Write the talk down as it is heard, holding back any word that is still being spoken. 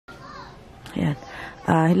Ayan.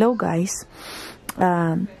 Hello guys.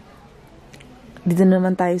 Dito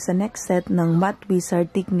naman tayo sa next set ng Math Wizard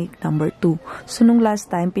Technique number 2. So, nung last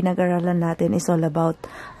time, pinag-aralan natin is all about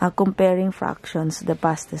comparing fractions the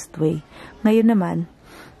fastest way. Ngayon naman,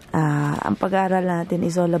 ang pag-aaral natin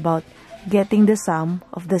is all about getting the sum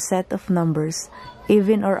of the set of numbers,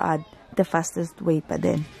 even or odd, the fastest way pa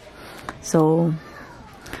din. So,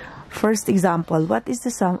 first example, what is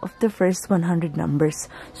the sum of the first 100 numbers?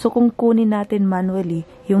 So, kung kunin natin manually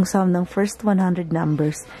yung sum ng first 100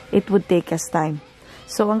 numbers, it would take us time.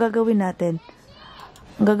 So, ang gagawin natin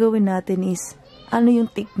is, ano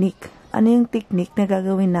yung technique? Ano yung technique na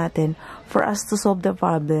gagawin natin for us to solve the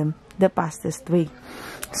problem the fastest way?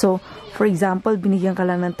 So, for example, binigyan ka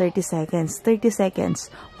lang ng 30 seconds. 30 seconds,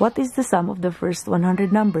 what is the sum of the first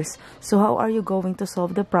 100 numbers? So, how are you going to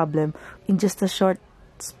solve the problem in just a short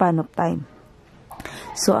span of time?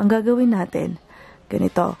 So, ang gagawin natin,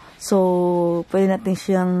 ganito. So, pwede natin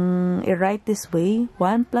siyang i-write this way.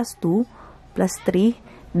 1 plus 2 plus 3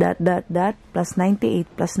 plus 98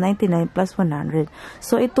 plus 99 plus 100.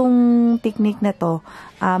 So, itong technique na to,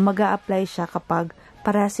 mag-a-apply siya kapag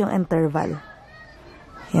parehas yung interval.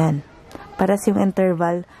 Yan. Parehas yung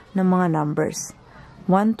interval ng mga numbers.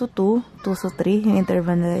 1 to 2, 2 to 3, yung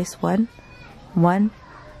interval nila is 1, 1,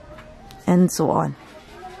 and so on.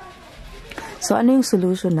 So, ano yung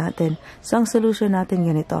solution natin? So, ang solution natin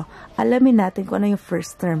ganito. Alamin natin kung ano yung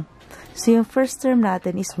first term. So, yung first term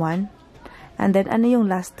natin is 1. And then, ano yung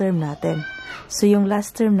last term natin? So, yung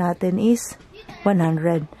last term natin is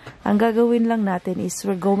 100. Ang gagawin lang natin is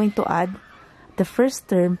we're going to add the first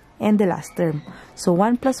term and the last term. So,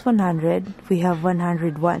 1 plus 100, we have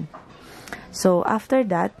 101. So, after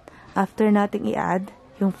that, after nating i-add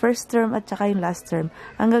yung first term at saka yung last term,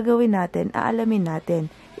 ang gagawin natin, aalamin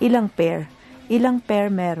natin ilang pair. Ilang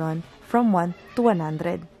pair meron from 1 to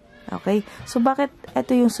 100. Okay? So, bakit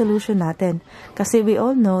ito yung solution natin? Kasi we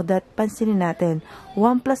all know that, pansinin natin,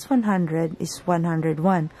 1 plus 100 is 101.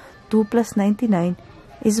 2 plus 99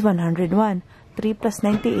 is 101. 3 plus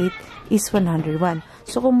 98 is 101.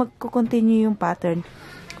 So, kung magko-continue yung pattern,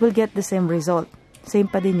 we'll get the same result. Same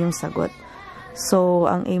pa din yung sagot. So,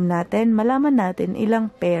 ang aim natin, malaman natin ilang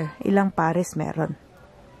pair, ilang pares meron.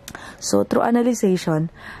 So, through analyzation,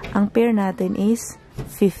 ang pair natin is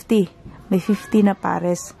 50. May 50 na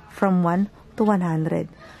pares from 1 to 100.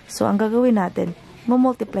 So, ang gagawin natin,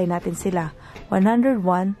 multiply natin sila. 101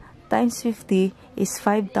 times 50 is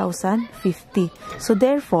 5,050. So,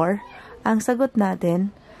 therefore, ang sagot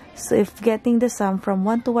natin, so if getting the sum from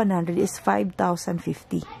 1 to 100 is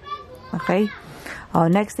 5,050. Okay?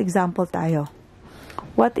 Next example tayo.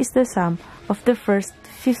 What is the sum of the first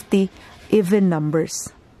 50 even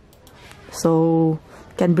numbers? So,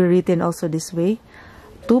 can be written also this way.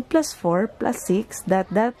 2 plus 4 plus 6,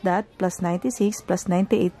 plus 96, plus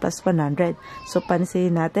 98, plus 100. So,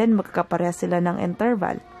 pansinin natin, magkakapareha sila ng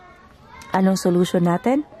interval. Anong solution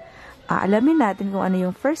natin? Aalamin natin kung ano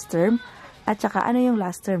yung first term at saka ano yung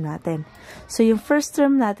last term natin. So, yung first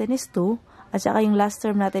term natin is 2 at saka yung last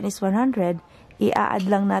term natin is 100. I-add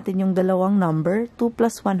lang natin yung dalawang number. 2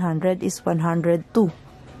 plus 100 is 102.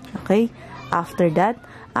 Okay? After that,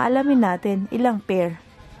 aalamin natin ilang pair.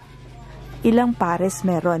 Ilang pares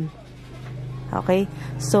meron. Okay?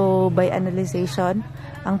 So, by analyzation,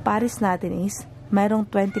 ang pares natin is mayroong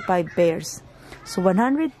 25 pairs. So,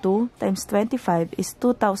 102 times 25 is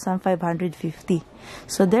 2,550.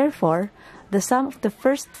 So, therefore, the sum of the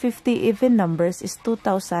first 50 even numbers is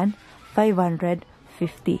 2,550.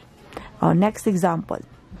 Next example.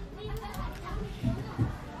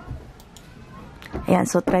 Ayan,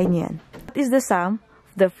 so try nyo yan. What is the sum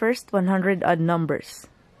of the first 100 odd numbers?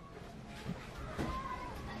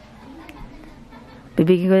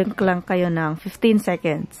 Bibigyan ko lang kayo ng 15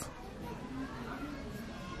 seconds.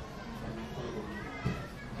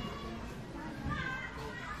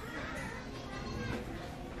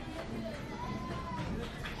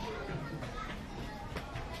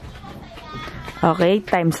 Okay,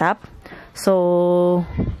 time's up. So,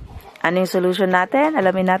 ano yung solution natin?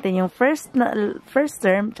 Alamin natin yung first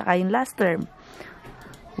term tsaka yung last term.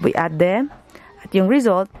 We add them. At yung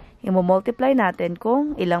result, i-multiply natin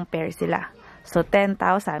kung ilang pair sila. So,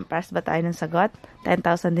 10,000. Paras ba tayo ng sagot?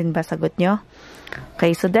 10,000 din ba sagot nyo?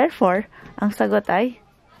 Okay, so therefore, ang sagot ay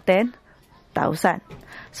 10,000.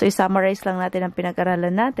 So, i-summarize lang natin ang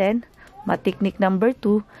pinag-aralan natin. Math technique number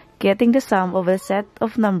 2, getting the sum of a set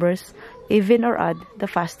of numbers, even or odd, the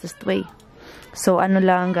fastest way. So, ano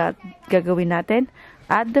lang gagawin natin?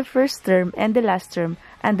 Add the first term and the last term,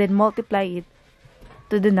 and then multiply it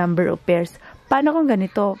to the number of pairs. Paano kung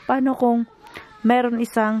ganito? Paano kung meron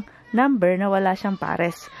isang number na wala siyang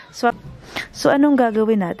pares. So anong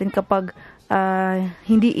gagawin natin kapag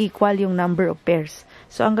hindi equal yung number of pairs?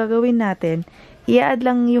 So, ang gagawin natin, i-add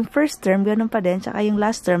lang yung first term, ganun pa din, tsaka yung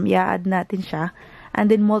last term, i-add natin siya,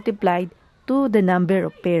 and then multiplied to the number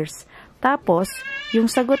of pairs. Tapos,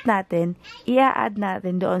 yung sagot natin, i-add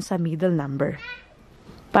natin doon sa middle number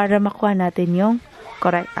para makuha natin yung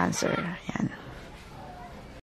correct answer. Yan.